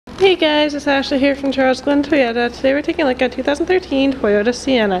Hey guys, it's Ashley here from Charlesglen, Toyota. Today we're taking a look at 2013 Toyota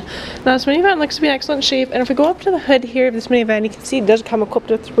Sienna. Now this minivan looks to be in excellent shape, and if we go up to the hood here of this minivan, you can see it does come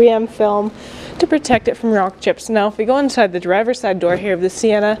equipped with 3M film to protect it from rock chips. Now if we go inside the driver's side door here of the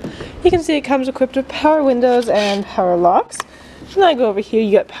Sienna, you can see it comes equipped with power windows and power locks. And then I go over here,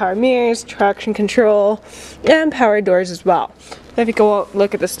 you got power mirrors, traction control, and power doors as well. If you go out,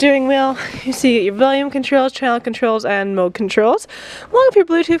 look at the steering wheel, you see you get your volume controls, channel controls, and mode controls, along with your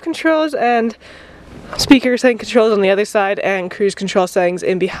Bluetooth controls and speaker setting controls on the other side, and cruise control settings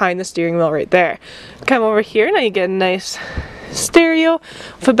in behind the steering wheel right there. Come over here, now you get a nice stereo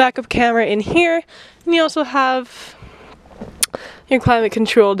with a backup camera in here, and you also have your climate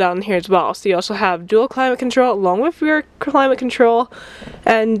control down here as well. So you also have dual climate control along with rear climate control,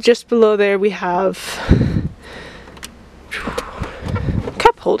 and just below there we have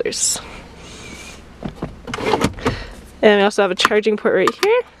cup holders. And we also have a charging port right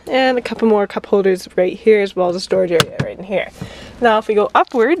here, and a couple more cup holders right here, as well as a storage area right in here. Now if we go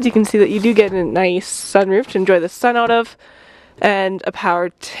upwards, you can see that you do get a nice sunroof to enjoy the sun out of, and a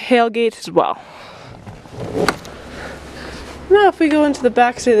powered tailgate as well. Now if we go into the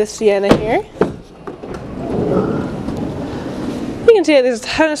back side of the Sienna here, you can see that there's a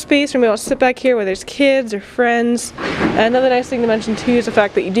ton of space for me to sit back here where there's kids or friends. And another nice thing to mention too is the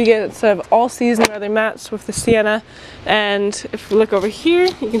fact that you do get a set of all-season leather mats with the Sienna. And if we look over here,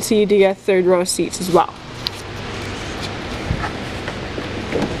 you can see you do get third row seats as well.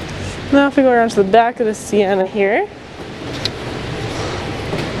 Now if we go around to the back of the Sienna here,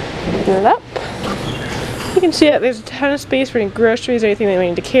 open it up. You can see that there's a ton of space for any groceries or anything that you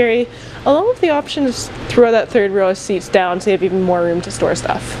need to carry, along with the option to throw that third row of seats down so you have even more room to store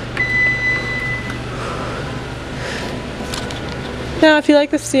stuff. Now if you like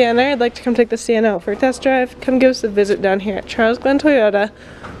the Sienna, I'd like to come take the Sienna out for a test drive, come give us a visit down here at Charlesglen Toyota,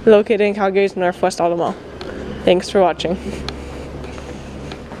 located in Calgary's Northwest Auto Mall. Thanks for watching.